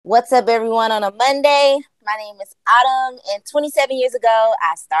What's up, everyone, on a Monday? My name is Autumn, and 27 years ago,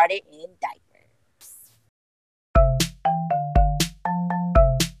 I started in diapers.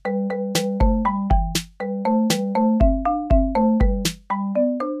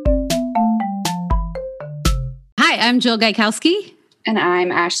 Hi, I'm Jill Gaikowski. And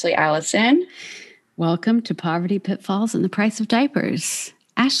I'm Ashley Allison. Welcome to Poverty Pitfalls and the Price of Diapers.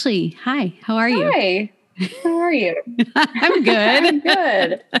 Ashley, hi, how are you? Hi, how are you? I'm good. I'm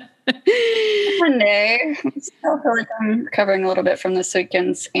good. Monday. I still feel like I'm recovering a little bit from this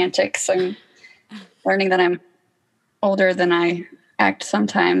weekend's antics. I'm learning that I'm older than I act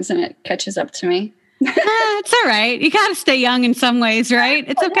sometimes, and it catches up to me. It's all right. You got to stay young in some ways, right?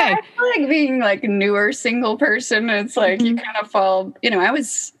 It's okay. Yeah, I feel like being like a newer single person. It's like you kind of fall. I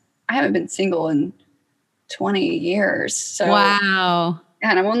haven't been single in 20 years. So wow.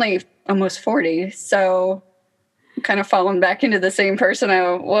 And I'm only almost 40, so I'm kind of falling back into the same person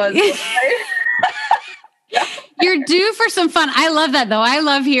I was. You're due for some fun. I love that, though. I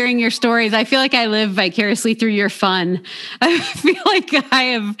love hearing your stories. I feel like I live vicariously through your fun. I feel like I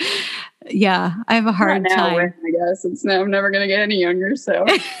have a hard time. I guess I'm never going to get any younger. So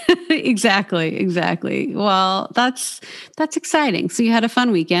exactly. Well, that's exciting. So you had a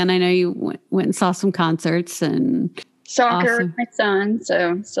fun weekend. I know you went and saw some concerts and soccer awesome. with my son.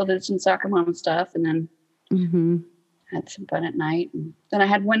 So still did some soccer mom stuff, and then had some fun at night. And then I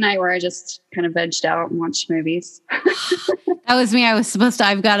had one night where I just kind of vegged out and watched movies. That was me.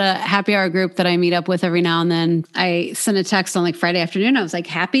 I've got a happy hour group that I meet up with every now and then. I sent a text on like Friday afternoon. I was like,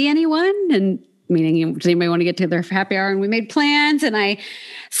 happy anyone? And meaning, does anybody want to get together for happy hour? And we made plans, and I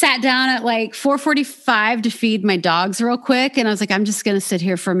sat down at like 4:45 to feed my dogs real quick. And I was like, I'm just going to sit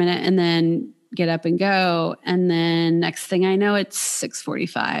here for a minute and then get up and go. And then next thing I know, it's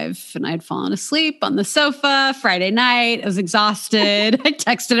 6:45 and I'd fallen asleep on the sofa Friday night. I was exhausted. I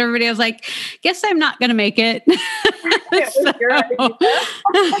texted everybody. I was like, guess I'm not going to make it. Yeah,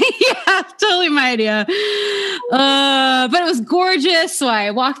 totally my idea. But it was gorgeous. So I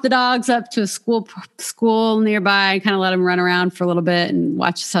walked the dogs up to a school nearby and kind of let them run around for a little bit and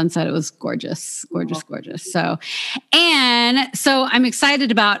watch the sunset. It was gorgeous. So I'm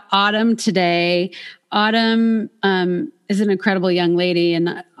excited about Autumn today. Autumn is an incredible young lady,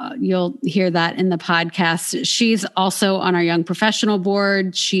 and you'll hear that in the podcast. She's also on our Young Professional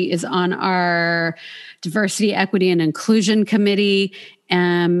Board. She is on our Diversity, Equity, and Inclusion Committee.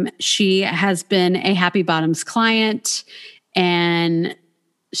 She has been a Happy Bottoms client, and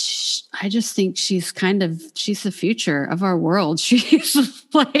I just think she's the future of our world. She's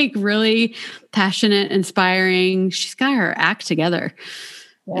like really passionate, inspiring. She's got her act together.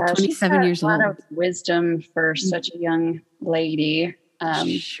 Yeah, at 27 years old. A lot of wisdom for such a young lady.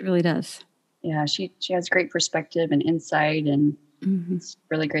 She really does. Yeah, she has great perspective and insight, and it's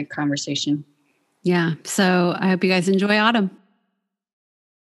really great conversation. Yeah, so I hope you guys enjoy Autumn.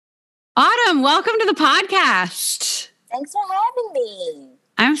 Autumn, welcome to the podcast. Thanks for having me.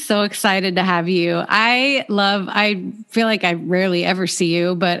 I'm so excited to have you. I feel like I rarely ever see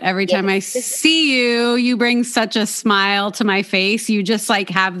you, but every time I see you, you bring such a smile to my face. You just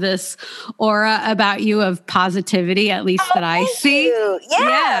like have this aura about you of positivity, at least that I see. You.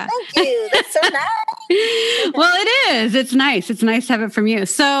 Yeah, thank you. That's so nice. Well, it is. It's nice. It's nice to have it from you.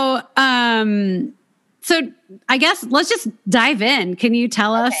 So I guess let's just dive in. Can you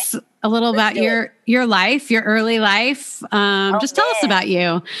tell us a little about your life, your early life? Just tell us about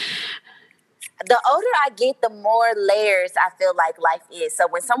you. The older I get, the more layers I feel like life is. So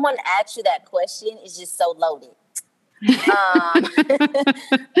when someone asks you that question, it's just so loaded. But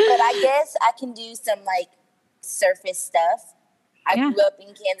I guess I can do some like surface stuff. I grew up in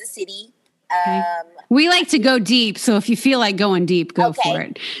Kansas City. We like to go deep. So if you feel like going deep, go for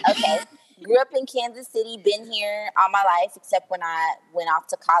it. Okay. Grew up in Kansas City, been here all my life, except when I went off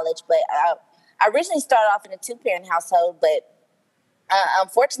to college. But I originally started off in a two-parent household, but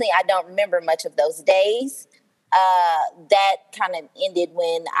unfortunately, I don't remember much of those days. That kind of ended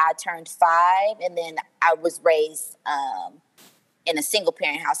when I turned 5, and then I was raised in a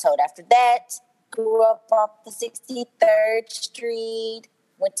single-parent household after that. Grew up off the 63rd Street,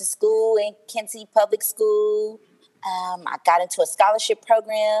 went to school in Kansas City Public School. I got into a scholarship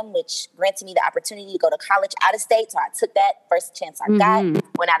program, which granted me the opportunity to go to college out of state. So I took that first chance I got.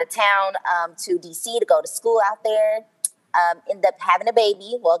 Went out of town to D.C. to go to school out there. Ended up having a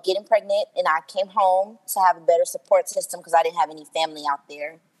baby, getting pregnant. And I came home to have a better support system because I didn't have any family out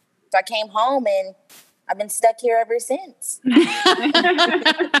there. So I came home, and I've been stuck here ever since. And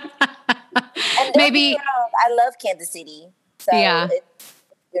maybe I love Kansas City. So it's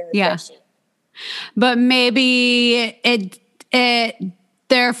been refreshing. But maybe it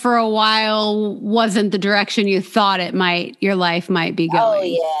there for a while wasn't the direction you thought your life might be going. Oh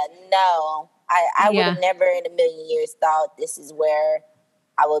yeah, no. I would have never in a million years thought this is where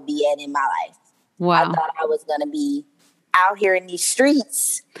I would be at in my life. Wow. I thought I was going to be out here in these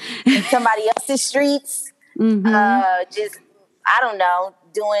streets, in somebody else's streets. Just, I don't know,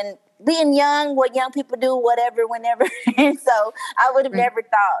 being young, what young people do, whatever, whenever. And so I would have never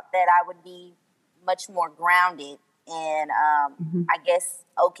thought that I would be much more grounded and I guess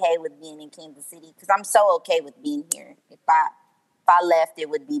okay with being in Kansas City, because I'm so okay with being here. If I left, it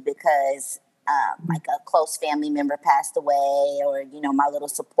would be because like a close family member passed away, or my little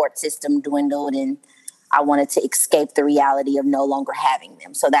support system dwindled, and I wanted to escape the reality of no longer having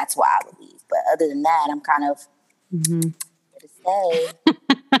them. So that's why I would leave. But other than that, I'm kind of here to stay.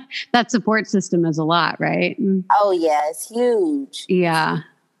 That support system is a lot, right? Oh yeah, it's huge. Yeah.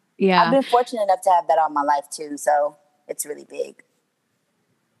 I've been fortunate enough to have that all my life too, so it's really big.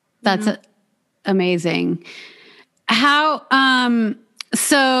 That's amazing. How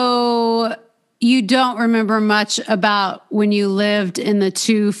so you don't remember much about when you lived in the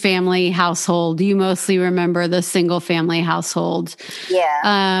 2-family household. You mostly remember the single-family household.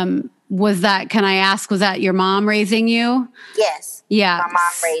 Yeah. Was that your mom raising you? Yes. Yeah. My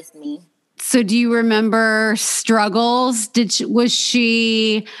mom raised me. So do you remember struggles? Could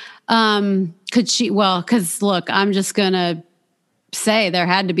she, because look, I'm just going to say there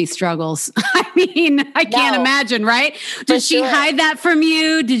had to be struggles. I mean, I can't imagine, right? Did she hide that from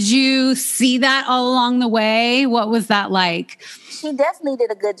you? Did you see that all along the way? What was that like? She definitely did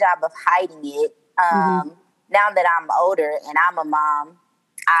a good job of hiding it. Now that I'm older and I'm a mom,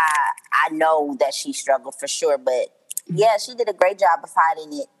 I know that she struggled for sure. But yeah, she did a great job of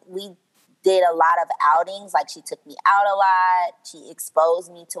hiding it. We did a lot of outings. Like, she took me out a lot. She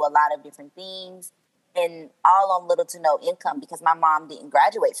exposed me to a lot of different things, and all on little to no income, because my mom didn't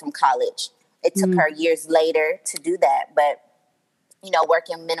graduate from college. It took her years later to do that. But,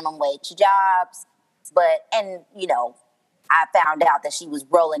 working minimum wage jobs. I found out that she was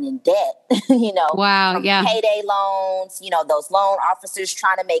rolling in debt, Wow, from yeah. payday loans, those loan officers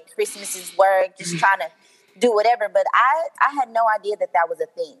trying to make Christmases work, just trying to do whatever. But I had no idea that was a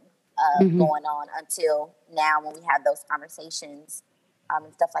thing going on until now, when we had those conversations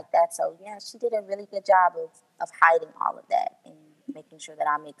and stuff like that. So yeah, she did a really good job of hiding all of that and making sure that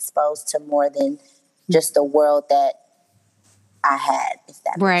I'm exposed to more than just the world that I had, if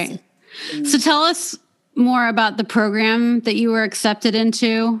that makes sense. So tell us more about the program that you were accepted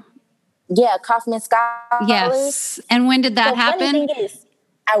into. Yeah, Kaufman Scholars. Yes. And when did that happen? Funny thing is,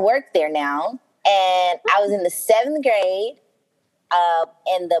 I work there now, and I was in the 7th grade,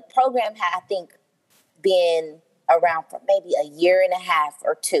 and the program had, I think, been around for maybe a year and a half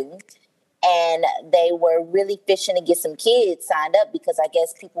or 2. And they were really fishing to get some kids signed up, because I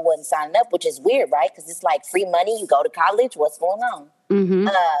guess people wasn't signing up, which is weird, right? Because it's like free money. You go to college. What's going on?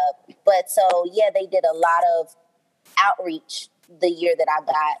 But so, yeah, they did a lot of outreach the year that I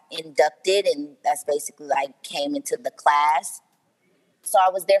got inducted. And that's basically like came into the class. So I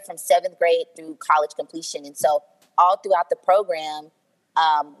was there from 7th grade through college completion. And so all throughout the program,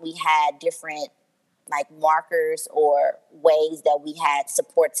 we had different like markers or ways that we had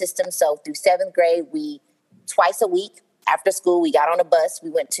support systems. So through 7th grade, twice a week after school, we got on a bus. We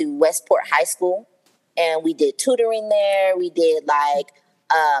went to Westport High School, and we did tutoring there. We did like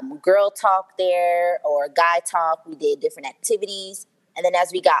girl talk there, or guy talk. We did different activities. And then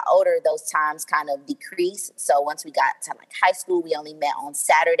as we got older, those times kind of decreased. So once we got to like high school, we only met on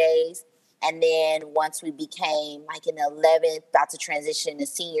Saturdays. And then once we became like in the 11th, about to transition to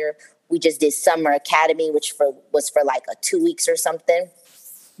senior, we just did summer academy, which was for like 2 weeks or something.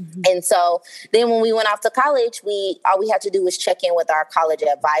 And so then when we went off to college, all we had to do was check in with our college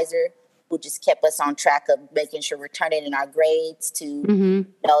advisor, who just kept us on track of making sure we're turning in our grades to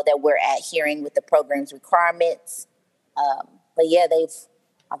know that we're adhering with the program's requirements. But yeah,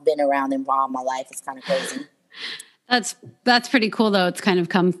 I've been around them all my life. It's kind of crazy. That's pretty cool, though. It's kind of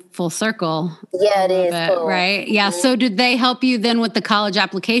come full circle. Yeah, it is cool. Right? Yeah. So did they help you then with the college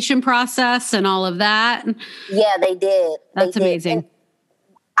application process and all of that? Yeah, they did. That's amazing. And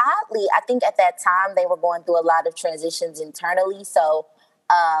oddly, I think at that time they were going through a lot of transitions internally. So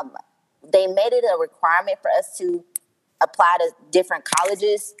they made it a requirement for us to apply to different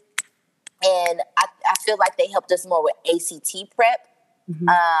colleges. And I feel like they helped us more with ACT prep.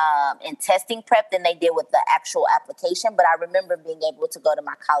 And testing prep than they did with the actual application. But I remember being able to go to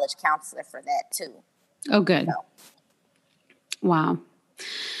my college counselor for that too. Oh, good. Wow.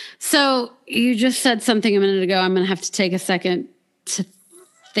 So you just said something a minute ago. I'm going to have to take a second to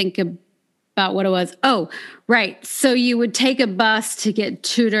think about what it was. Oh, right. So you would take a bus to get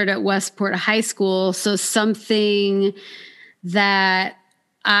tutored at Westport High School. So something that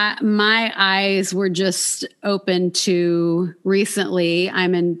my eyes were just open to recently.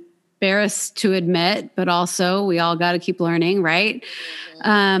 I'm embarrassed to admit, but also we all got to keep learning, right?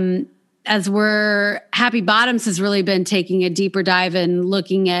 As Happy Bottoms has really been taking a deeper dive and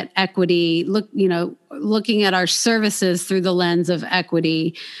looking at equity, looking at our services through the lens of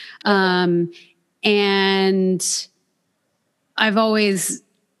equity. And I've always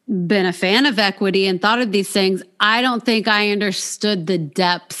been a fan of equity and thought of these things. I don't think I understood the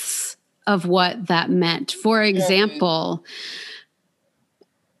depths of what that meant. For example,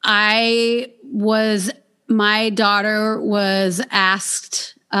 my daughter was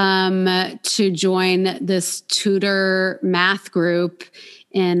asked to join this tutor math group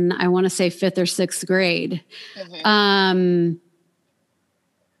in, I want to say 5th or 6th grade. I'm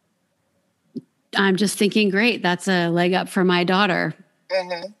just thinking, great, that's a leg up for my daughter.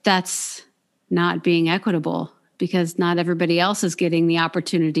 That's not being equitable because not everybody else is getting the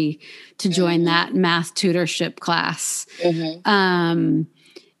opportunity to join that math tutorship class. And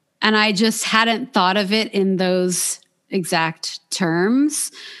I just hadn't thought of it in those exact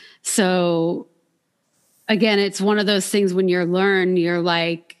terms. So again, it's one of those things when you're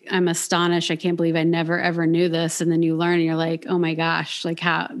like, I'm astonished. I can't believe I never, ever knew this. And then you learn and you're like, oh my gosh, like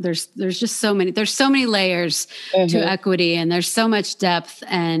how there's just so many layers to equity and there's so much depth.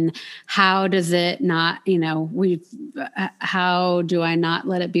 And how does it not, how do I not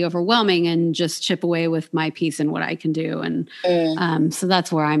let it be overwhelming and just chip away with my piece and what I can do? And so that's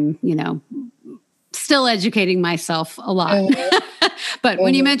where I'm, still educating myself a lot. But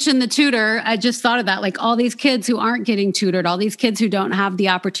when you mentioned the tutor, I just thought of that, like all these kids who aren't getting tutored, all these kids who don't have the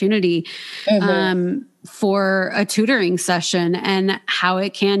opportunity for a tutoring session and how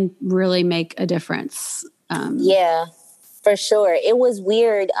it can really make a difference. Yeah, for sure. It was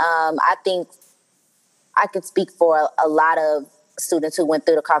weird. I think I could speak for a lot of students who went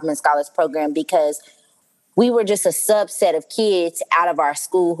through the Kauffman Scholars Program because we were just a subset of kids out of our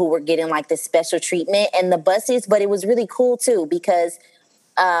school who were getting like this special treatment and the buses. But it was really cool too, because,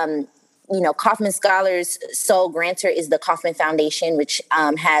 Kauffman Scholars sole grantor is the Kauffman Foundation, which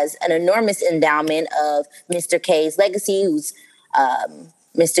has an enormous endowment of Mr. K's legacy, who's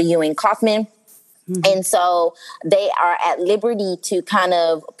Mr. Ewing Kauffman. And so they are at liberty to kind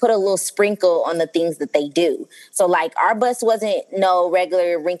of put a little sprinkle on the things that they do. So like our bus wasn't no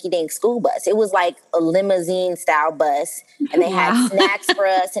regular rinky-dink school bus. It was like a limousine style bus and they had snacks for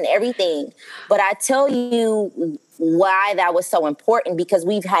us and everything. But I tell you why that was so important, because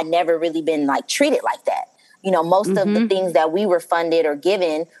we've had never really been like treated like that. Most of the things that we were funded or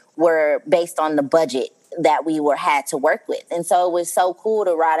given were based on the budget that we had to work with. And so it was so cool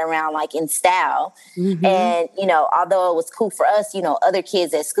to ride around like in style. And, although it was cool for us, other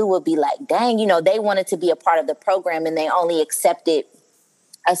kids at school would be like, dang, they wanted to be a part of the program and they only accepted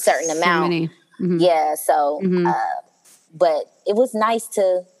a certain amount. Yeah. So, but it was nice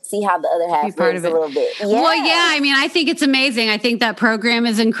to see how the other half lives a little bit. Yeah. Well, yeah. I mean, I think it's amazing. I think that program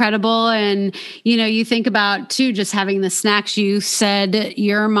is incredible. And, you think about too, just having the snacks. You said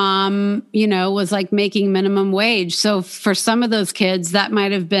your mom, was like making minimum wage. So for some of those kids, that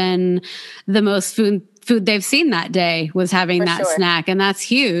might have been the most food they've seen that day, was having that snack. And that's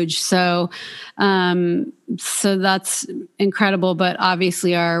huge. So that's incredible. But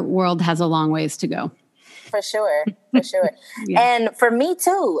obviously our world has a long ways to go. For sure. Yeah. And for me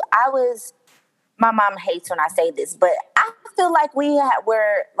too, my mom hates when I say this, but I feel like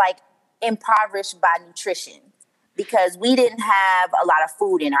were like impoverished by nutrition because we didn't have a lot of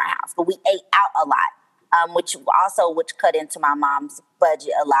food in our house, but we ate out a lot, which cut into my mom's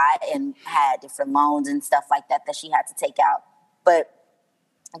budget a lot and had different loans and stuff like that she had to take out. But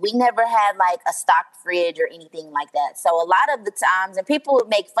we never had like a stocked fridge or anything like that. So a lot of the times, and people would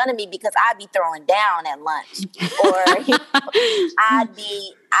make fun of me because I'd be throwing down at lunch, or I'd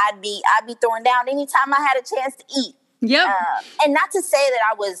be throwing down anytime I had a chance to eat. Yep. And not to say that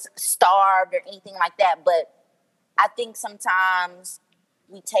I was starved or anything like that, but I think sometimes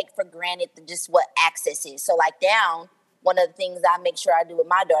we take for granted just what access is. So like down, one of the things I make sure I do with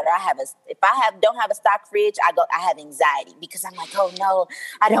my daughter, if I don't have a stock fridge, I have anxiety because I'm like, oh no,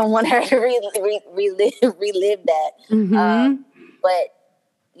 I don't want her to relive that. But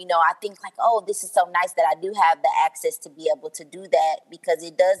I think like, oh, this is so nice that I do have the access to be able to do that, because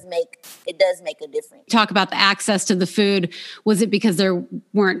it does make a difference. Talk about the access to the food. Was it because there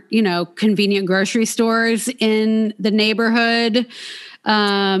weren't, convenient grocery stores in the neighborhood? You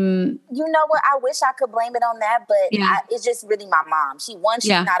know what? I wish I could blame it on that, but it's just really my mom. She's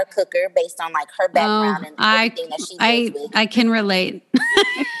not a cooker based on like her background and everything that she deals with. I can relate.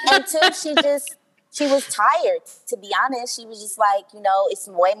 And two, she was tired, to be honest. She was just like, it's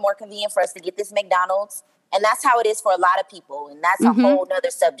way more convenient for us to get this McDonald's. And that's how it is for a lot of people. And that's a whole nother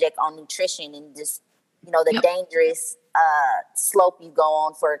subject on nutrition and just, the dangerous slope you go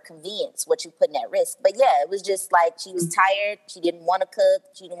on for convenience, what you putting at risk. But yeah, it was just like she was tired. She didn't want to cook.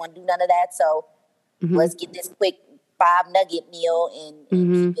 She didn't want to do none of that. So let's get this quick 5 nugget meal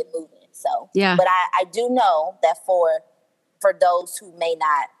and keep it moving. So, but I do know that for those who may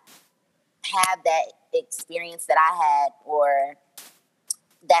not have that experience that I had, or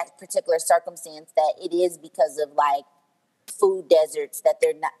that particular circumstance, that it is because of like food deserts that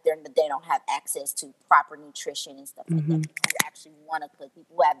they don't have access to proper nutrition and stuff like that. People who actually want to cook,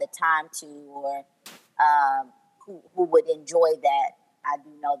 people who have the time to, or who would enjoy that. I do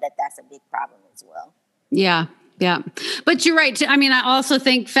know that that's a big problem as well. Yeah. Yeah. But you're right. I mean, I also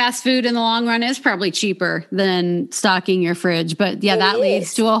think fast food in the long run is probably cheaper than stocking your fridge. But yeah, that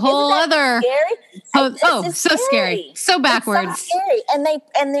leads to a whole other. Scary? So scary. So backwards. It's so scary. And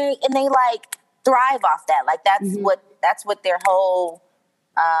they like thrive off that. Like that's what their whole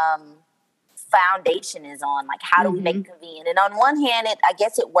foundation is on. Like, how do we make it convenient? And on one hand, I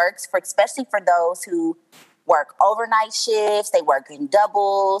guess it works especially for those who work overnight shifts, they work in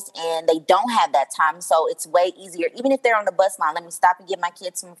doubles, and they don't have that time. So it's way easier. Even if they're on the bus line, let me stop and get my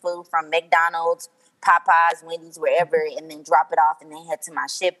kids some food from McDonald's, Popeyes, Wendy's, wherever, and then drop it off and then head to my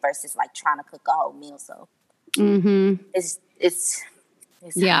shift versus like trying to cook a whole meal. So it's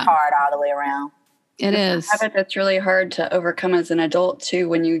hard all the way around. It is. A habit that's really hard to overcome as an adult too,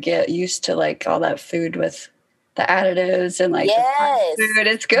 when you get used to like all that food with the additives and like the food.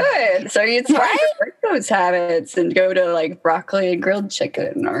 It's good. So it's hard to break those habits and go to like broccoli and grilled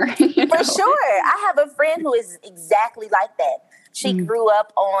chicken or For sure. I have a friend who is exactly like that. She grew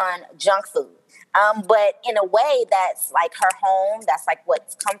up on junk food. But in a way that's like her home. That's like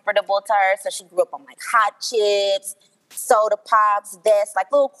what's comfortable to her. So she grew up on like hot chips, soda pops, Vest, like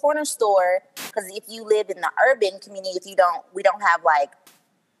little corner store. Because if you live in the urban community, we don't have like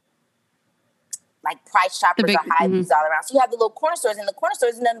Price Choppers or Hy-Vees all around. So you have the little corner stores, and the corner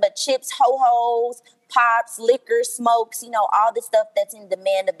stores is nothing but chips, ho-hos, pops, liquor, smokes, all the stuff that's in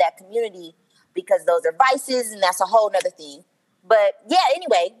demand of that community, because those are vices, and that's a whole nother thing. But yeah,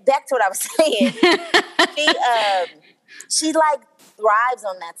 anyway, back to what I was saying. She like thrives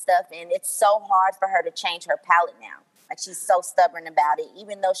on that stuff, and it's so hard for her to change her palate now. Like, she's so stubborn about it,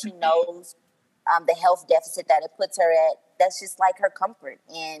 even though she knows the health deficit that it puts her at. That's just like her comfort.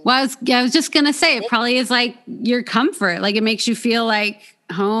 And I was just gonna say, it probably is like your comfort. Like, it makes you feel like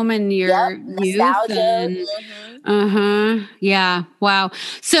home and your youth. And, yeah. Wow.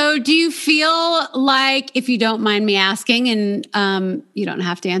 So do you feel like, if you don't mind me asking, and you don't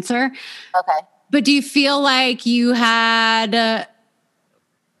have to answer. Okay. But do you feel like you had?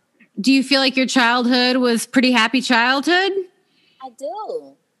 Do you feel like your childhood was pretty happy childhood? I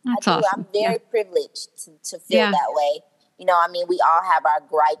do. That's awesome. I'm very privileged to feel that way. I mean, we all have our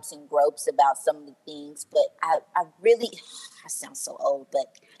gripes and gropes about some of the things, but I sound so old,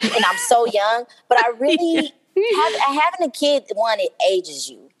 and I'm so young, but I really, having a kid, it ages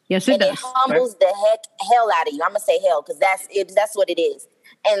you. Yes, it does. It humbles the hell out of you. I'm going to say hell, because that's what it is.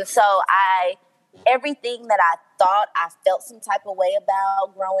 And so everything that I thought I felt some type of way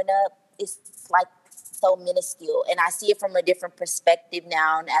about growing up, it's like so minuscule, and I see it from a different perspective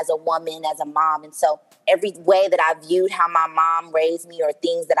now as a woman, as a mom. And so every way that I viewed how my mom raised me or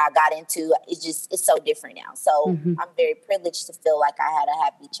things that I got into, it's so different now. So I'm very privileged to feel like I had a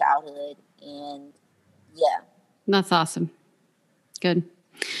happy childhood. And that's awesome. Good.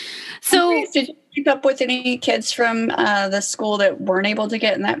 So did you keep up with any kids from the school that weren't able to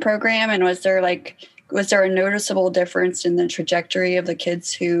get in that program? And was there a noticeable difference in the trajectory of the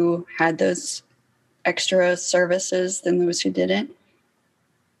kids who had those extra services than those who didn't?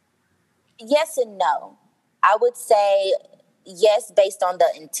 Yes and no. I would say yes, based on the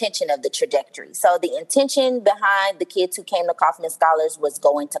intention of the trajectory. So the intention behind the kids who came to Kaufman Scholars was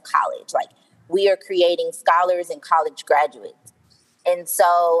going to college. Like, we are creating scholars and college graduates. And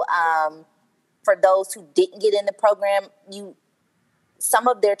so for those who didn't get in the program, some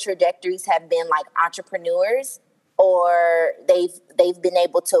of their trajectories have been like entrepreneurs, or they've been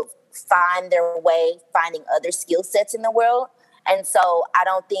able to find their way, finding other skill sets in the world. And so I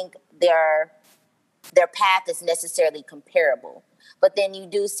don't think their path is necessarily comparable. But then you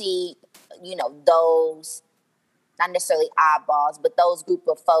do see, those, not necessarily oddballs, but those group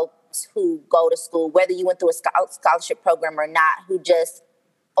of folks who go to school, whether you went through a scholarship program or not, who just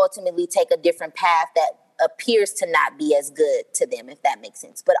ultimately take a different path that appears to not be as good to them, if that makes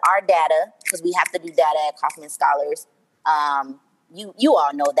sense. But our data, because we have to do data at Kauffman Scholars, you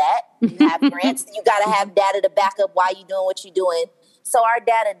all know that. You have grants. You got to have data to back up why you're doing what you're doing. So our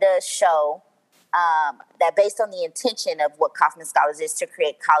data does show that based on the intention of what Kauffman Scholars is to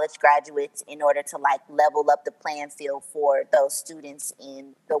create college graduates in order to level up the playing field for those students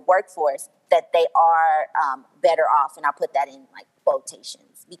in the workforce, that they are better off. And I'll put that in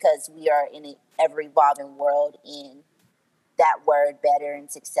quotations, because we are in an ever evolving world, and that word better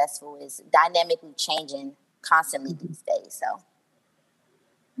and successful is dynamically changing constantly these days. So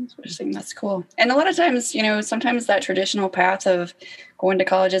interesting. That's cool. And a lot of times, sometimes that traditional path of going to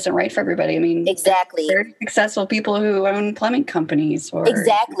college isn't right for everybody. I mean, exactly. Very successful people who own plumbing companies.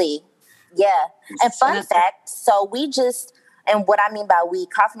 Exactly. Yeah. And fun fact, so and what I mean by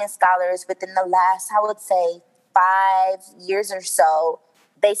Kauffman Scholars, within the last, I would say 5 years or so,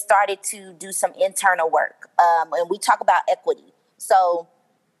 they started to do some internal work. And we talk about equity. So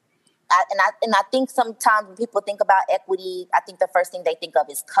I think sometimes when people think about equity, I think the first thing they think of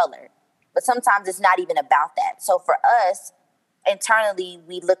is color. But sometimes it's not even about that. So for us, internally,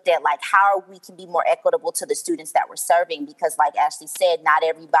 we looked at how we can be more equitable to the students that we're serving. Because like Ashley said, not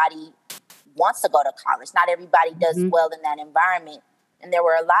everybody wants to go to college. Not everybody does well in that environment. And there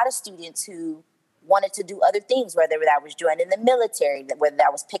were a lot of students who wanted to do other things, whether that was joining the military, whether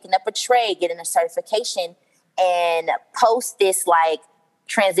that was picking up a trade, getting a certification. And post this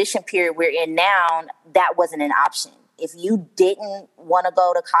transition period we're in now, that wasn't an option. If you didn't want to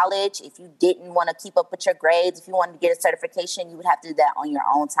go to college, if you didn't want to keep up with your grades, if you wanted to get a certification, you would have to do that on your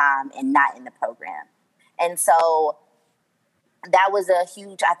own time and not in the program. And so that was a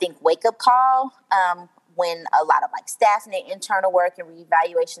huge, I think, wake-up call when a lot of staffing and internal work and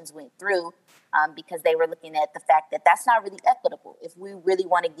reevaluations went through, because they were looking at the fact that that's not really equitable. If we really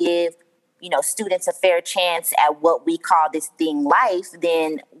want to give students a fair chance at what we call this thing life,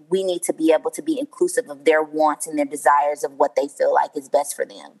 then we need to be able to be inclusive of their wants and their desires of what they feel like is best for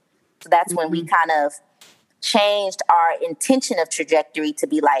them. So that's when we kind of changed our intention of trajectory to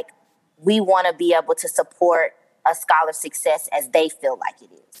be we want to be able to support a scholar's success as they feel like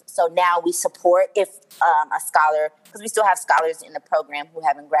it is. So now we support if a scholar, because we still have scholars in the program who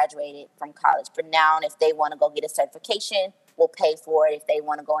haven't graduated from college, but now if they want to go get a certification, we'll pay for it. If they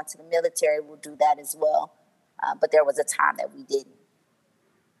want to go into the military, we'll do that as well. But there was a time that we didn't.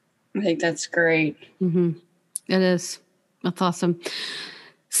 I think that's great. Mm-hmm. It is. That's awesome.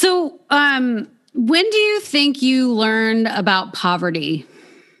 So when do you think you learned about poverty?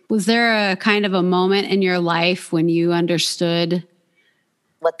 Was there a kind of a moment in your life when you understood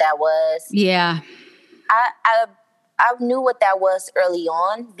what that was? Yeah. I knew what that was early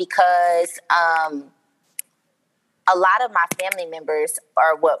on because a lot of my family members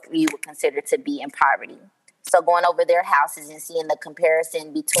are what you would consider to be in poverty. So going over their houses and seeing the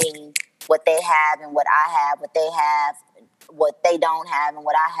comparison between what they have and what I have, what they have, what they don't have and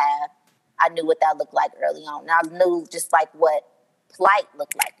what I have, I knew what that looked like early on. And I knew just what plight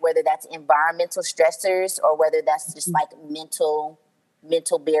looked like, whether that's environmental stressors or whether that's just mental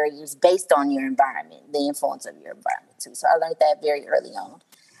barriers based on your environment, the influence of your environment too. So I learned that very early on.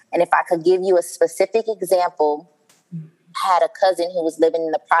 And if I could give you a specific example, I had a cousin who was living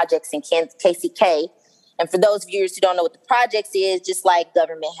in the projects in KCK. And for those viewers who don't know what the projects is, just like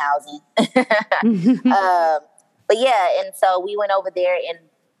government housing. But yeah, and so we went over there and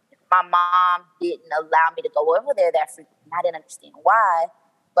my mom didn't allow me to go over there that frequently. I didn't understand why.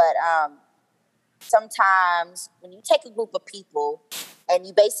 But sometimes when you take a group of people and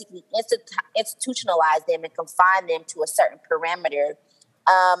you basically institutionalize them and confine them to a certain parameter,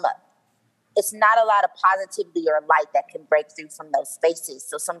 it's not a lot of positivity or light that can break through from those spaces.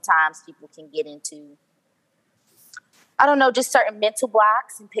 So sometimes people can get into, just certain mental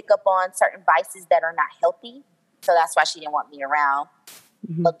blocks and pick up on certain vices that are not healthy. So that's why she didn't want me around.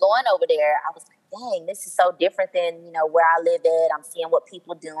 Mm-hmm. But going over there, I was like, dang, this is so different than, where I live at. I'm seeing what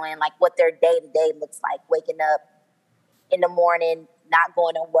people doing, what their day-to-day looks like, waking up in the morning, not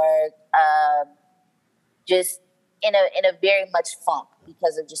going to work, just in a very much funk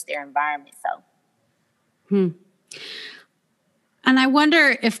because of just their environment. So. And I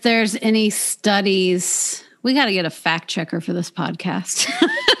wonder if there's any studies. We got to get a fact checker for this podcast.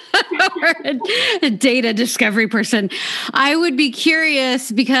 a data discovery person. I would be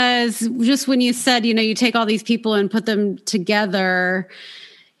curious because just when you said, you take all these people and put them together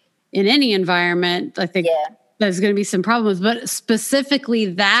in any environment, I think there's going to be some problems, but specifically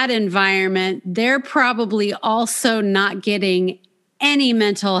that environment, they're probably also not getting any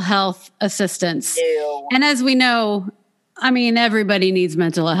mental health assistance. No. And as we know, everybody needs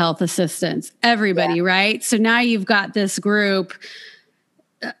mental health assistance, everybody, right? So now you've got this group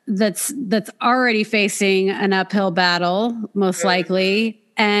that's already facing an uphill battle, most likely,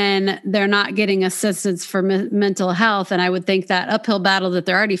 and they're not getting assistance for mental health. And I would think that uphill battle that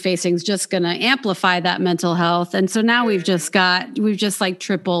they're already facing is just going to amplify that mental health. And so now we've just like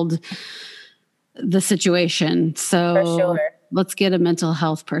tripled the situation. So For sure. Let's get a mental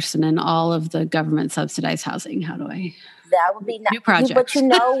health person in all of the government subsidized housing. How do I? That would be nice. New project. But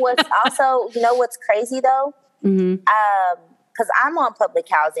what's also, what's crazy though? Because I'm on public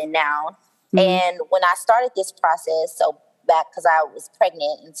housing now. And when I started this process, so back because I was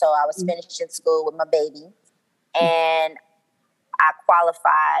pregnant, and so I was finishing school with my baby, and I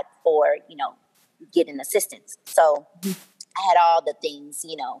qualified for, getting assistance. So I had all the things,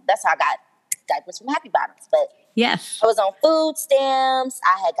 that's how I got diapers from Happy Bottoms. But yes, I was on food stamps,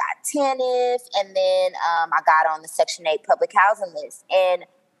 I had got TANF, and then I got on the Section 8 public housing list. And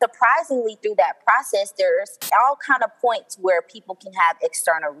surprisingly, through that process, there's all kind of points where people can have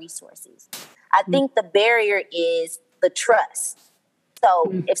external resources. I think the barrier is the trust.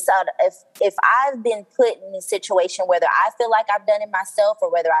 So if I've been put in a situation, whether I feel like I've done it myself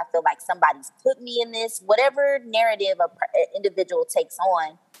or whether I feel like somebody's put me in this, whatever narrative an individual takes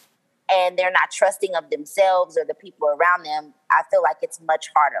on, and they're not trusting of themselves or the people around them, I feel like it's much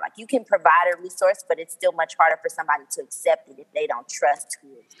harder. Like, you can provide a resource, but it's still much harder for somebody to accept it if they don't trust who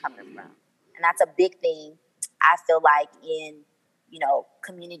it's coming from. And that's a big thing I feel like in,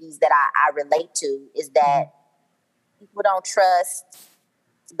 communities that I relate to, is that people don't trust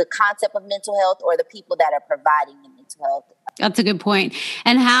the concept of mental health or the people that are providing the mental health. That's a good point.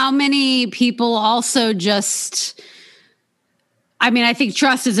 And how many people also just... I think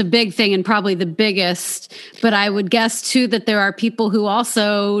trust is a big thing and probably the biggest, but I would guess too that there are people who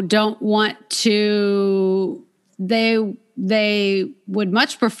also don't want to, they would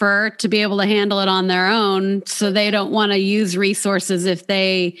much prefer to be able to handle it on their own. So they don't want to use resources if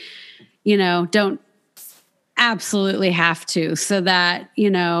they, don't absolutely have to, so that,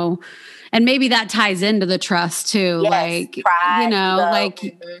 and maybe that ties into the trust too. Yes, pride,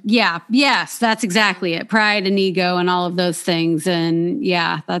 ego. Yes, that's exactly it. Pride and ego and all of those things. And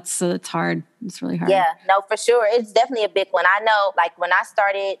it's hard. It's really hard. Yeah, no, for sure. It's definitely a big one. I know, like, when I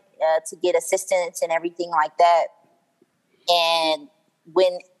started to get assistance and everything like that, and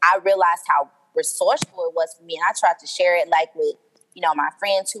when I realized how resourceful it was for me, and I tried to share it like with, my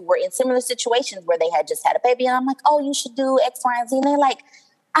friends who were in similar situations where they had just had a baby, and I'm like, oh, you should do X, Y, and Z. And they're like,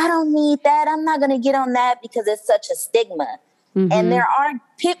 I don't need that. I'm not going to get on that because it's such a stigma. And there are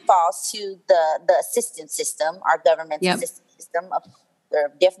pitfalls to the assistance system, our government's assistance system. There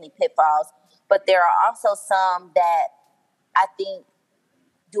are definitely pitfalls, but there are also some that I think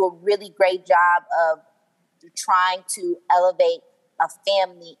do a really great job of trying to elevate a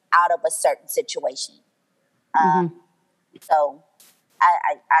family out of a certain situation. So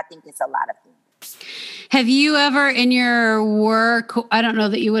I think it's a lot of things. Have you ever in your work, I don't know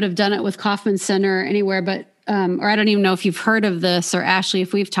that you would have done it with Kauffman Center or anywhere, but, or I don't even know if you've heard of this, or Ashley,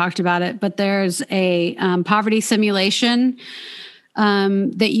 if we've talked about it, but there's a poverty simulation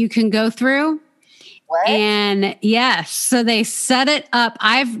that you can go through. What? And yes, so they set it up.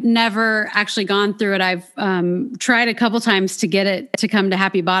 I've never actually gone through it. I've tried a couple times to get it to come to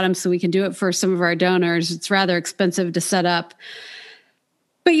Happy Bottom so we can do it for some of our donors. It's rather expensive to set up.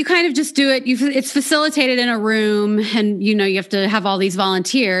 But you kind of just do it. It's facilitated in a room, and you have to have all these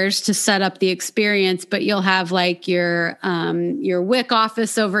volunteers to set up the experience. But you'll have like your WIC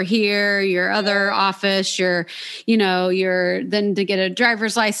office over here, your other office, your then to get a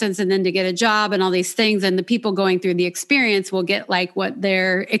driver's license and then to get a job and all these things. And the people going through the experience will get like what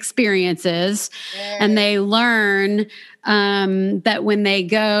their experience is, and they learn that when they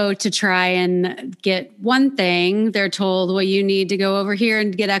go to try and get one thing, they're told, well, you need to go over here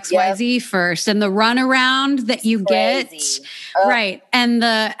and get XYZ first. And the runaround that you get, right. And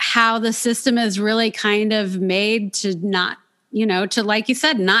how the system is really kind of made to not, to, like you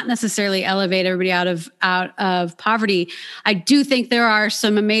said, not necessarily elevate everybody out of poverty. I do think there are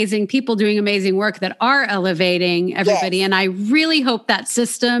some amazing people doing amazing work that are elevating everybody. Yes. And I really hope that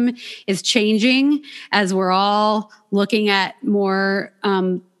system is changing as we're all looking at more,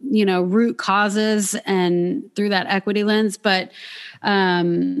 root causes and through that equity lens. But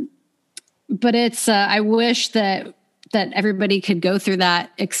it's, I wish that everybody could go through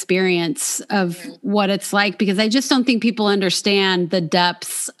that experience of what it's like, because I just don't think people understand the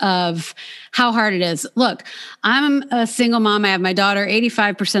depths of how hard it is. Look, I'm a single mom. I have my daughter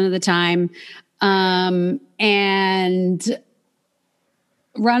 85% of the time, and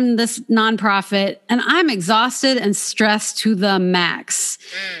run this nonprofit, and I'm exhausted and stressed to the max.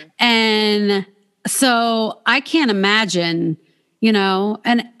 And so I can't imagine,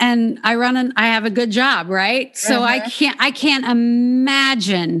 and I have a good job, right? So I can't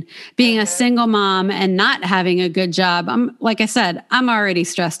imagine being a single mom and not having a good job. Like I said, I'm already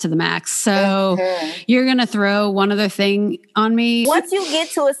stressed to the max. So you're going to throw one other thing on me. Once you get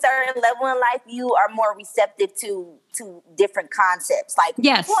to a certain level in life, you are more receptive to different concepts, like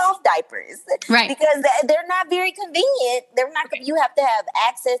 12 diapers, right? Because they're not very convenient. You have to have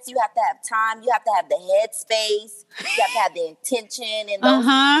access. You have to have time. You have to have the headspace. You have to have the intention, and those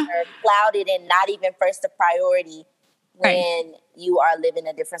things are clouded and not even first a priority when you are living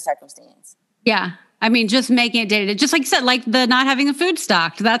a different circumstance. Yeah. I mean, just making it day-to-day, just like you said, like the not having a food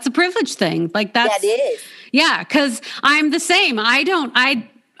stocked, that's a privilege thing. Like that is. Yeah. Cause I'm the same.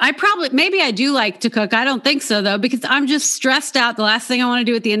 I probably, maybe I do like to cook. I don't think so though, because I'm just stressed out. The last thing I want to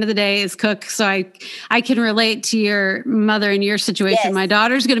do at the end of the day is cook. So I can relate to your mother and your situation. Yes. My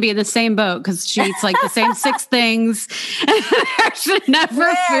daughter's going to be in the same boat because she eats like the same 6 things. There's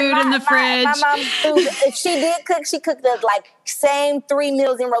never food in the fridge. My mom, if she did cook, she cooked the like same 3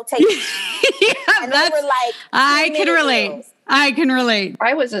 meals in rotation. And they were like, I can relate. Meals. I can relate.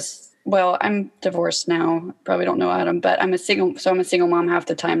 I'm divorced now. Probably don't know Adam, but I'm a single mom half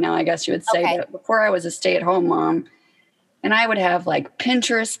the time now, I guess you would say. Okay. But before I was a stay-at-home mom, and I would have like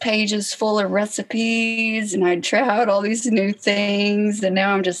Pinterest pages full of recipes, and I'd try out all these new things. And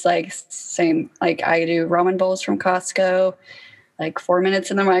now I'm just like same. Like I do ramen bowls from Costco, like 4 minutes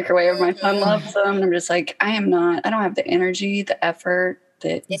in the microwave. My son loves them, and I'm just like, I don't have the energy, the effort.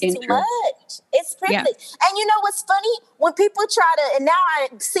 It's too much. It's privilege. Yeah. And you know what's funny? When people try to, and now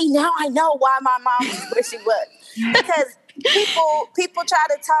I know why my mom was where she was. Because people try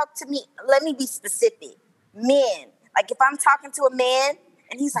to talk to me. Let me be specific. Men. Like if I'm talking to a man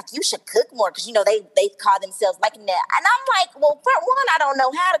and he's like, you should cook more because, they call themselves liking that. And I'm like, well, for one, I don't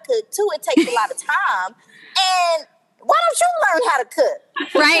know how to cook. 2, it takes a lot of time. And why don't you learn how to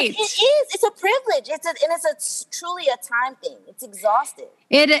cook? Right. It is. It's a privilege. It's truly a time thing. It's exhausting.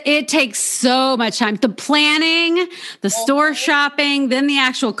 It takes so much time. The planning, the store shopping, then the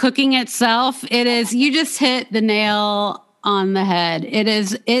actual cooking itself. It is, you just hit the nail on the head. It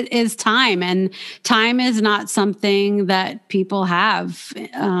is time, and time is not something that people have.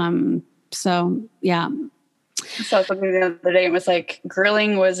 So yeah. I saw something the other day. It was like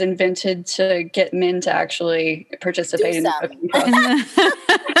grilling was invented to get men to actually participate in the cooking process.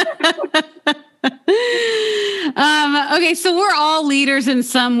 Okay, so we're all leaders in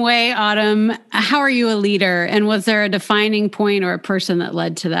some way, Autumn. How are you a leader? And was there a defining point or a person that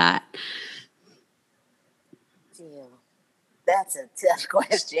led to that? That's a tough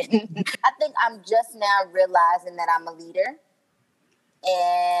question. I think I'm just now realizing that I'm a leader.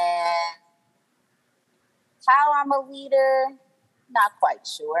 And how I'm a leader, not quite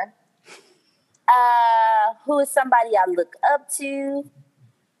sure. Who is somebody I look up to?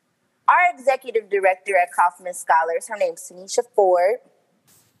 Our executive director at Kaufman Scholars, her name's Tanisha Ford.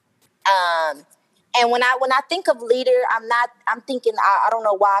 And when I think of leader, I'm thinking, I don't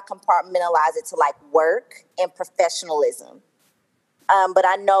know why I compartmentalize it to like work and professionalism. But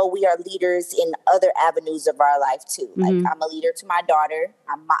I know we are leaders in other avenues of our life too. Like I'm a leader to my daughter.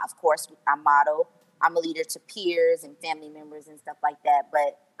 I'm model. I'm a leader to peers and family members and stuff like that.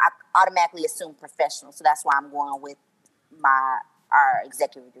 But I automatically assume professional. So that's why I'm going with our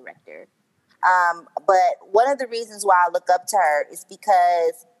executive director. But one of the reasons why I look up to her is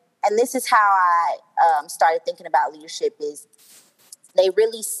because, and this is how I started thinking about leadership, is they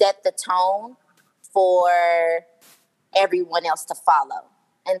really set the tone for everyone else to follow.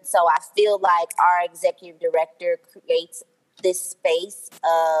 And so I feel like our executive director creates this space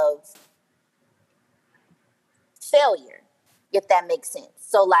of failure, if that makes sense.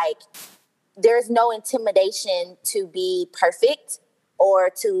 So like there's no intimidation to be perfect or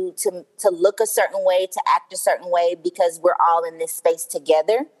to look a certain way, to act a certain way, because we're all in this space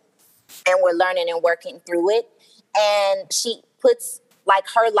together and we're learning and working through it. And she puts like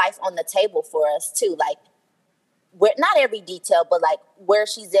her life on the table for us too. Like not every detail, but like where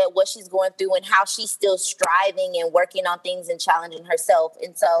she's at, what she's going through, and how she's still striving and working on things and challenging herself.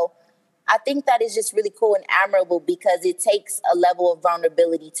 And so I think that is just really cool and admirable, because it takes a level of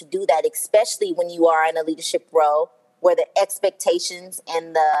vulnerability to do that, especially when you are in a leadership role where the expectations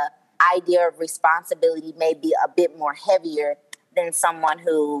and the idea of responsibility may be a bit more heavier than someone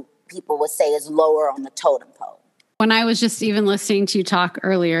who people would say is lower on the totem pole. When I was just even listening to you talk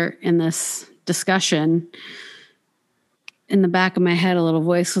earlier in this discussion, in the back of my head, a little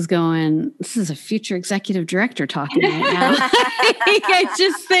voice was going, this is a future executive director talking right now. I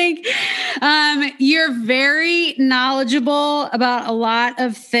just think you're very knowledgeable about a lot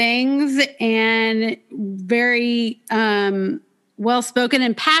of things and very well-spoken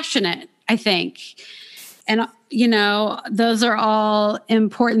and passionate, I think. And, you know, those are all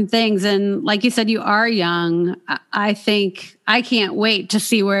important things. And like you said, you are young. I think I can't wait to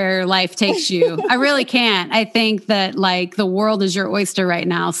see where life takes you. I really can't. I think that like the world is your oyster right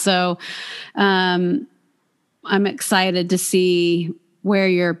now. So I'm excited to see where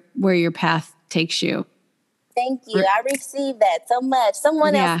your path takes you. Thank you. I received that so much.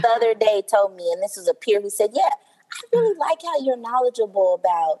 Someone else the other day told me, and this was a peer who said, yeah, I really like how you're knowledgeable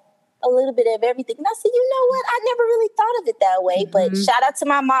about a little bit of everything. And I said, you know what? I never really thought of it that way. But shout out to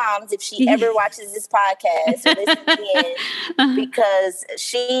my moms if she ever watches this podcast or listens in, because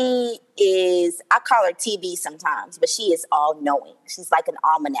she is, I call her TV sometimes, but she is all knowing. She's like an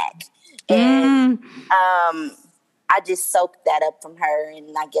almanac. And I just soaked that up from her,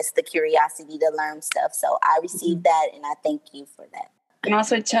 and I guess the curiosity to learn stuff. So I received that, and I thank you for that. I can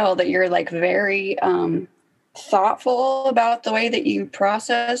also tell that you're like very thoughtful about the way that you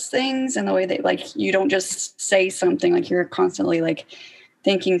process things, and the way that like you don't just say something, like you're constantly like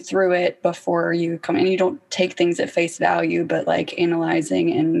thinking through it before you come in. You don't take things at face value, but like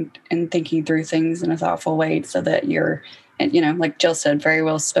analyzing and thinking through things in a thoughtful way, so that you're, you know, like Jill said, very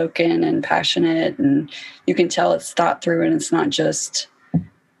well spoken and passionate, and you can tell it's thought through and it's not just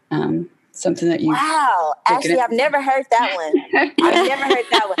something that you... Wow. Actually, I've never heard that one. I've never heard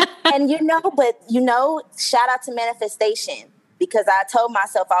that one. And shout out to manifestation, because I told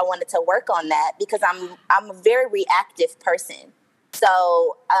myself I wanted to work on that, because I'm a very reactive person.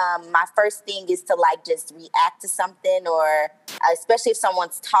 So my first thing is to like just react to something, or especially if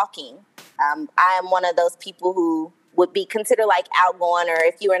someone's talking. I am one of those people who would be considered like outgoing, or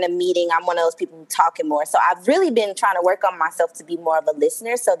if you're in a meeting, I'm one of those people who talking more. So I've really been trying to work on myself to be more of a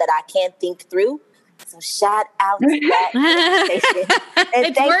listener, so that I can think through. So shout out to that.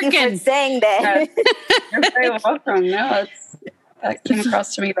 And thank you for saying that. You're very welcome. No, that came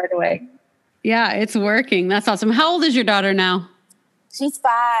across to me right away. Yeah, it's working. That's awesome. How old is your daughter now? She's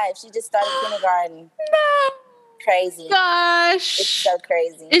 5. She just started kindergarten. No. Crazy. Gosh. It's so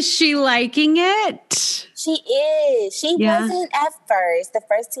crazy. Is she liking it? She is. She wasn't at first. The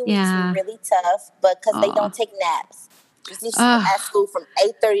first 2 weeks were really tough, but because they don't take naps. She's at school from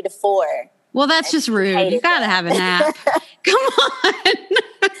 8:30 to 4. Well, that's just rude. You got to have a nap. Come on.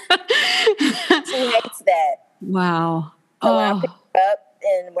 She hates that. Wow. So when I pick her up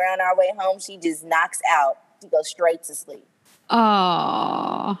and we're on our way home, she just knocks out. She goes straight to sleep.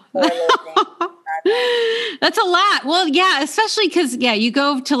 Oh. That's a lot. Well, yeah, especially because, you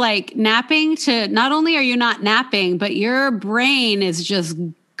go to like napping to, not only are you not napping, but your brain is just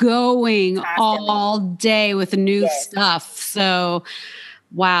going constantly all day with new stuff. So,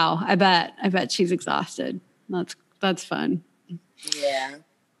 wow, I bet she's exhausted. That's fun. Yeah.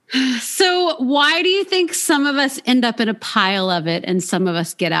 So why do you think some of us end up in a pile of it and some of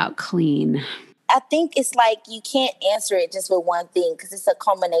us get out clean? I think it's like you can't answer it just with one thing, because it's a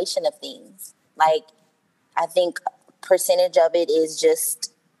culmination of things. Like, I think percentage of it is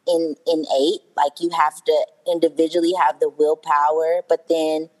just innate. Like, you have to individually have the willpower, but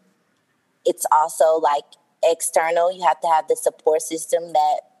then it's also like external. You have to have the support system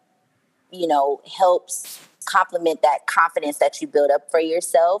that, helps complement that confidence that you build up for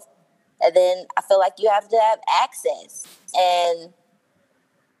yourself. And then I feel like you have to have access. And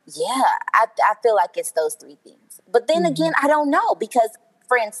I feel like it's those 3 things. But then again, I don't know, because,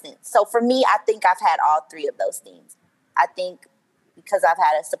 for instance, so for me, I think I've had all 3 of those things. I think because I've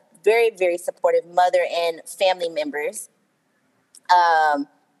had a very, very supportive mother and family members,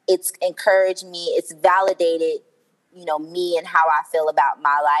 it's encouraged me, it's validated, me and how I feel about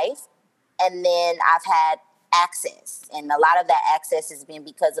my life. And then I've had access. And a lot of that access has been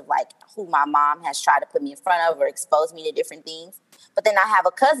because of like who my mom has tried to put me in front of or expose me to different things. But then I have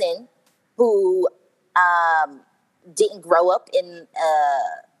a cousin who didn't grow up in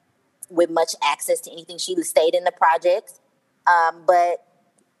with much access to anything. She stayed in the projects, but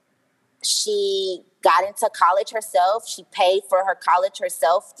she got into college herself. She paid for her college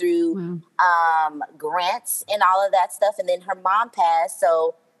herself through grants and all of that stuff. And then her mom passed,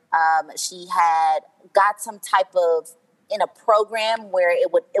 so she had got some type of in a program where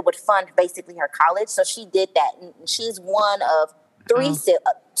it would fund basically her college. So she did that, and she's one of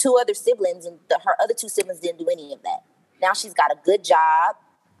two other siblings, and her other two siblings didn't do any of that. Now she's got a good job.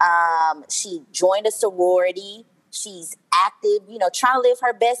 She joined a sorority. She's active, trying to live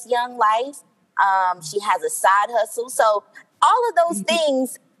her best young life. She has a side hustle. So all of those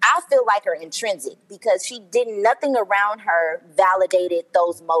things I feel like are intrinsic because nothing around her validated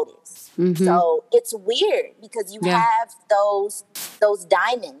those motives. Mm-hmm. So it's weird because you have those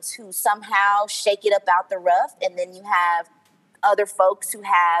diamonds who somehow shake it up out the rough, and then you have other folks who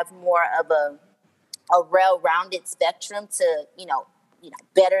have more of a well-rounded spectrum to,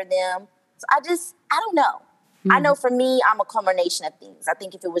 better them. So I don't know. Mm-hmm. I know for me, I'm a combination of things. I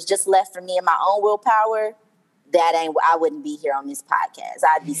think if it was just left for me and my own willpower, I wouldn't be here on this podcast.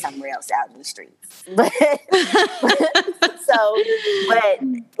 I'd be somewhere else out in the streets. But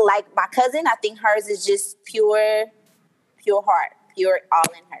like my cousin, I think hers is just pure heart, pure all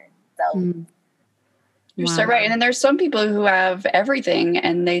in her. So you're so right. And then there's some people who have everything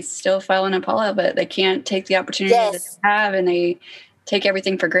and they still fall in a pile of it. They can't take the opportunity that they have, and they take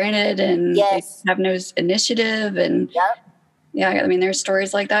everything for granted, and they have no initiative. And there's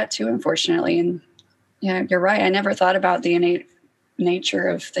stories like that too, unfortunately. And yeah, you're right. I never thought about the innate nature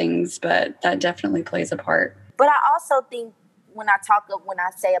of things, but that definitely plays a part. But I also think when I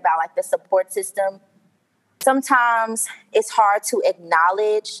say about like the support system, sometimes it's hard to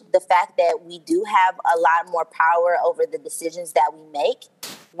acknowledge the fact that we do have a lot more power over the decisions that we make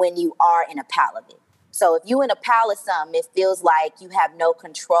when you are in a pile of it. So if you're in a pile of something, it feels like you have no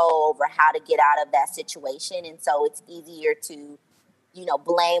control over how to get out of that situation. And so it's easier to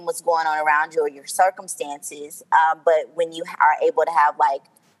blame what's going on around you or your circumstances. But when you are able to have like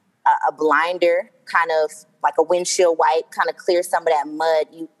a blinder, kind of like a windshield wipe, kind of clear some of that mud,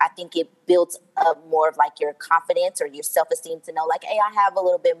 I think it builds up more of like your confidence or your self-esteem to know like, hey, I have a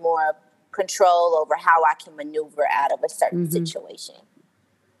little bit more control over how I can maneuver out of a certain situation.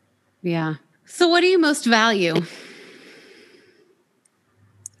 Yeah. So what do you most value?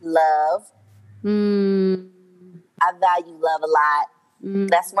 Love. I value love a lot.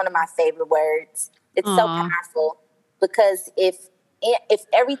 That's one of my favorite words. It's so powerful because if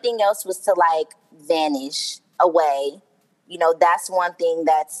everything else was to like vanish away, that's one thing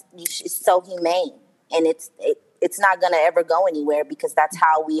that's so humane, and it's not going to ever go anywhere because that's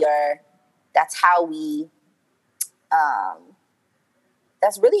how we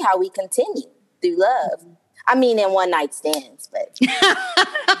that's really how we continue through love. I mean, in one night stands, but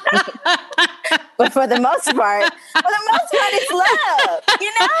but for the most part, it's love.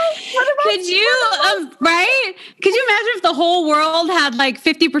 Could you, right? Could you imagine if the whole world had like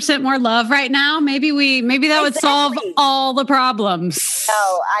 50% more love right now? Maybe that would solve all the problems.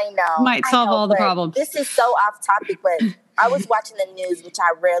 Oh, I know. Might solve all the problems. This is so off topic, but I was watching the news, which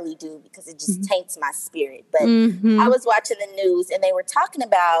I rarely do because it just taints my spirit. But I was watching the news, and they were talking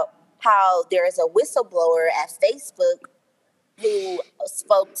about how there is a whistleblower at Facebook who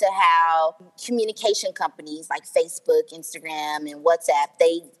spoke to how communication companies like Facebook, Instagram, and WhatsApp,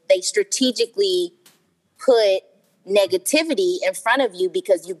 they strategically put negativity in front of you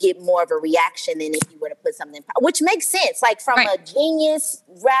because you get more of a reaction than if you were to put something, which makes sense. Like from a genius,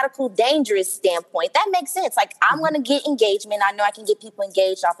 radical, dangerous standpoint, that makes sense. Like I'm going to get engagement. I know I can get people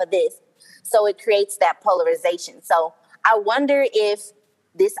engaged off of this. So it creates that polarization. So I wonder if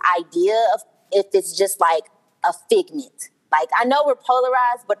this idea of if it's just like a figment. Like I know we're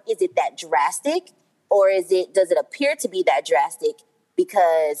polarized, but is it that drastic, or does it appear to be that drastic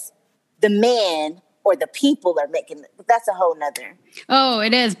because the man or the people are making? That's a whole nother. Oh,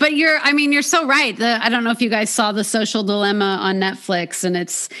 it is. But you're so right. I don't know if you guys saw The Social Dilemma on Netflix, and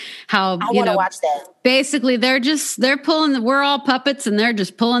it's how I want to watch that. Basically, they're pulling. We're all puppets, and they're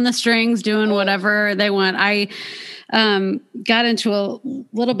just pulling the strings, doing whatever they want. I got into a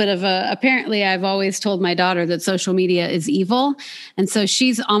little bit of apparently I've always told my daughter that social media is evil. And so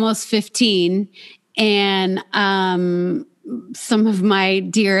she's almost 15, and some of my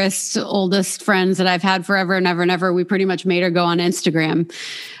dearest, oldest friends that I've had forever and ever and ever, we pretty much made her go on Instagram.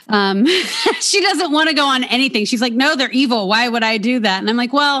 She doesn't want to go on anything. She's like, no, they're evil. Why would I do that? And I'm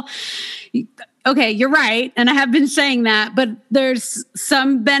like, well, okay, you're right. And I have been saying that, but there's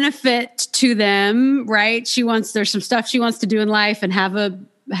some benefit to them, right? There's some stuff she wants to do in life and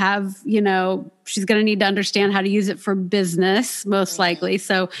she's going to need to understand how to use it for business, most likely.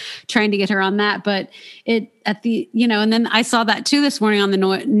 So trying to get her on that, but and then I saw that too this morning on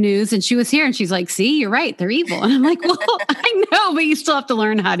the news, and she was here and she's like, see, you're right. They're evil. And I'm like, well, I know, but you still have to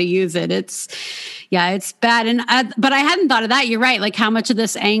learn how to use it. It's bad. But I hadn't thought of that. You're right. Like how much of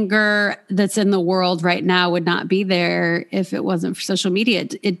this anger that's in the world right now would not be there if it wasn't for social media.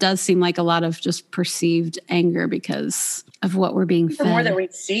 It does seem like a lot of just perceived anger because of what we're being The fed. more that we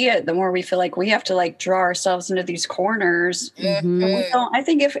see it, the more we feel like we have to like draw ourselves into these corners. Mhm. And we don't, I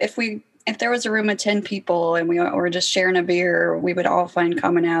think if there was a room of 10 people and we were just sharing a beer, we would all find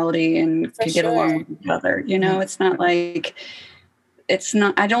commonality and For could get along with each other. You know, it's not like,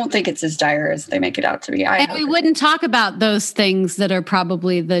 I don't think it's as dire as they make it out to be. And we wouldn't talk about those things that are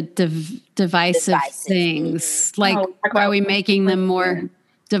probably the divisive things. Like, why are we making them more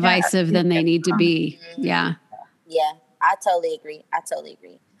divisive than they need to be? Yeah. Yeah, I totally agree.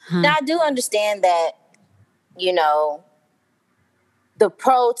 Now, I do understand that, you know, the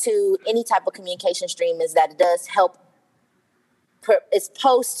pro to any type of communication stream is that it does help, it's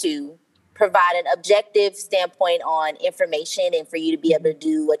supposed to provide an objective standpoint on information and for you to be able to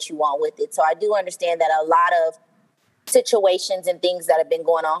do what you want with it. So I do understand that a lot of situations and things that have been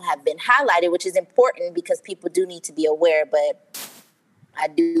going on have been highlighted, which is important because people do need to be aware. But I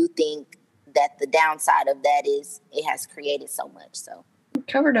do think that the downside of that is it has created so much. So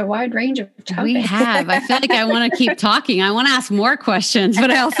covered a wide range of topics. We have. I feel like I want to keep talking. I want to ask more questions,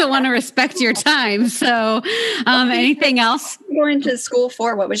 but I also want to respect your time. So anything else? Going to school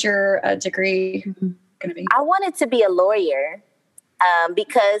for, what was your degree going to be? I wanted to be a lawyer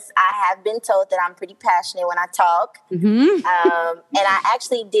because I have been told that I'm pretty passionate when I talk. And I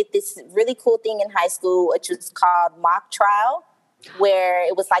actually did this really cool thing in high school, which was called mock trial, where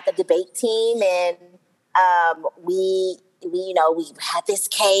it was like a debate team. And we had this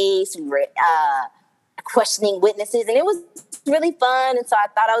case, we were questioning witnesses, and it was really fun. And so I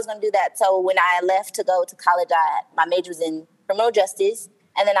thought I was going to do that. So when I left to go to college, my major was in criminal justice.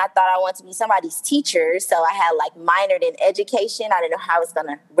 And then I thought I wanted to be somebody's teacher. So I had like minored in education. I didn't know how I was going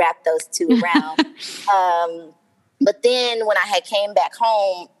to wrap those two around. But then when I had came back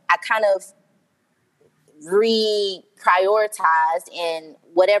home, I kind of reprioritized, and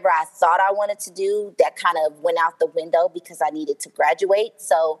whatever I thought I wanted to do, that kind of went out the window because I needed to graduate.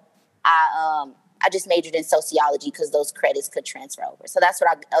 So I just majored in sociology because those credits could transfer over. So that's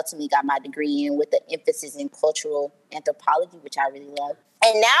what I ultimately got my degree in, with the emphasis in cultural anthropology, which I really love.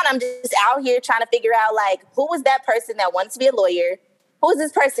 And now I'm just out here trying to figure out, like, who was that person that wanted to be a lawyer? Who is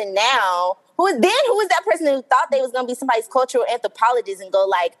this person now? Who is that person who thought they was going to be somebody's cultural anthropologist and go,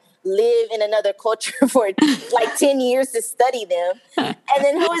 like, live in another culture for like 10 years to study them? And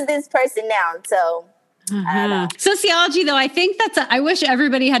then who is this person now? So I don't know. Sociology, though, I think I wish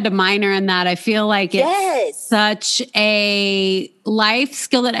everybody had to minor in that. I feel like it's such a life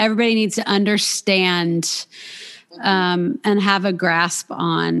skill that everybody needs to understand and have a grasp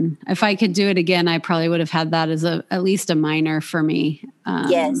on. If I could do it again, I probably would have had that as at least a minor for me.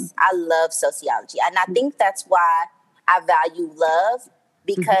 Yes, I love sociology. And I think that's why I value love,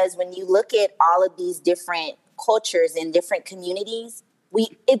 because when you look at all of these different cultures and different communities, we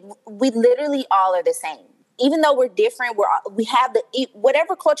literally all are the same. Even though we're different, we have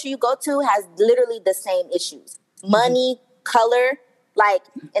whatever culture you go to has literally the same issues. Money, color,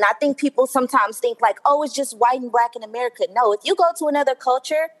 and I think people sometimes think like, oh, it's just white and black in America. No, if you go to another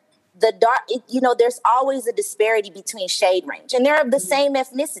culture, there's always a disparity between shade range, and they're of the same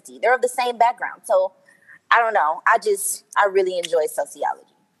ethnicity. They're of the same background. So I don't know. I really enjoy sociology.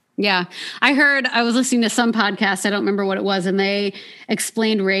 Yeah. I was listening to some podcast, I don't remember what it was, and they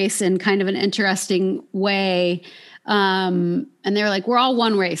explained race in kind of an interesting way. And they were like, we're all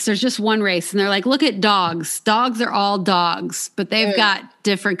one race. There's just one race. And they're like, look at dogs. Dogs are all dogs, but they've got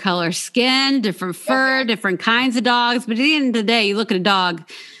different color skin, different fur, different kinds of dogs. But at the end of the day, you look at a dog,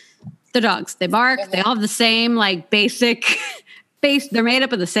 they're dogs. They bark. They all have the same basic they're made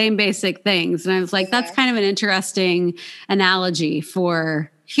up of the same basic things. And I was like, that's kind of an interesting analogy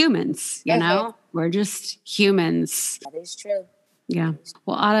for humans, you know? We're just humans. That is true. Yeah.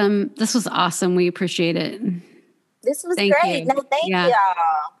 Well, Autumn, this was awesome. We appreciate it. This was great. You. No, thank y'all.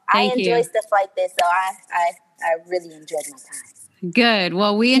 I enjoy stuff like this, so I really enjoyed my time. Good.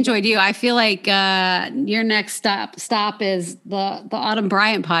 Well, we enjoyed you. I feel like your next stop is the Autumn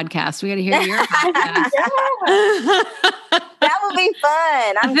Bryant podcast. We got to hear your podcast. That would be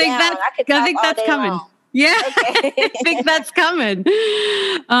fun. I think that's coming. Long. Yeah, okay. I think that's coming.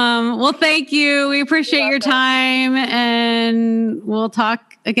 Well, thank you. We appreciate your time, and we'll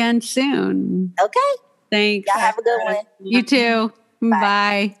talk again soon. Okay. Thanks. Y'all have a good one. You too.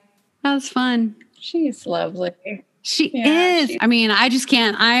 Bye. That was fun. She's lovely. She is. I mean, I just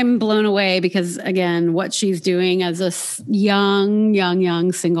can't. I'm blown away because, again, what she's doing as a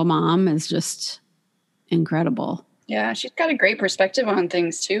young single mom is just incredible. Yeah, she's got a great perspective on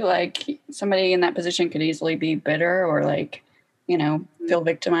things too. Like, somebody in that position could easily be bitter or feel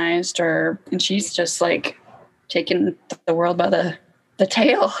victimized, and she's just taking the world by the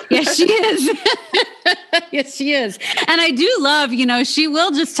tail. Yes, she is. Yes, she is. And I do love, she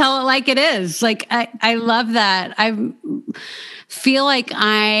will just tell it like it is. Like, I love that. I feel like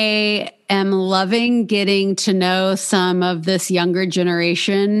I am loving getting to know some of this younger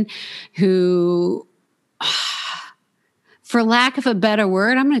generation who, for lack of a better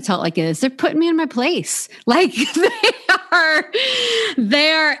word, I'm going to tell it like it is. They're putting me in my place. Like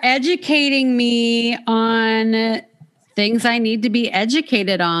they are educating me on things I need to be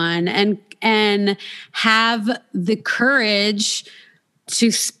educated on, and have the courage to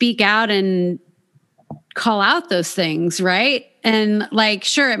speak out and call out those things. Right. And like,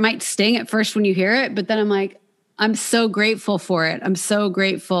 sure, it might sting at first when you hear it, but then I'm like, I'm so grateful for it. I'm so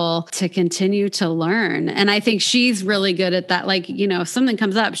grateful to continue to learn. And I think she's really good at that. Like, if something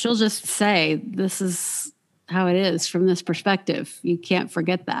comes up, she'll just say, this is how it is from this perspective. You can't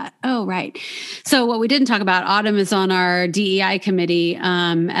forget that. Oh, right. So what we didn't talk about, Autumn is on our DEI committee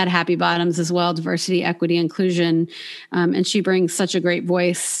at Happy Bottoms as well, diversity, equity, inclusion. And she brings such a great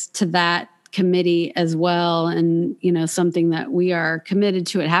voice to that committee as well. And, something that we are committed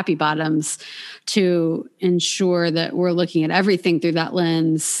to at Happy Bottoms to ensure that we're looking at everything through that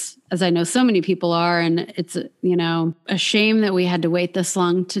lens, as I know so many people are. And it's, a shame that we had to wait this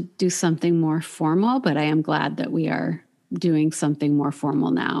long to do something more formal, but I am glad that we are doing something more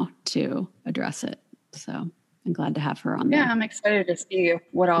formal now to address it. So I'm glad to have her on there. Yeah, I'm excited to see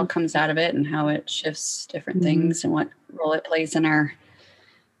what all comes out of it and how it shifts different things and what role it plays in our,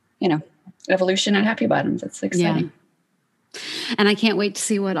 evolution at Happy Bottoms. It's exciting. Yeah. And I can't wait to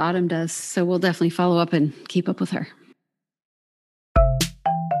see what Autumn does. So we'll definitely follow up and keep up with her.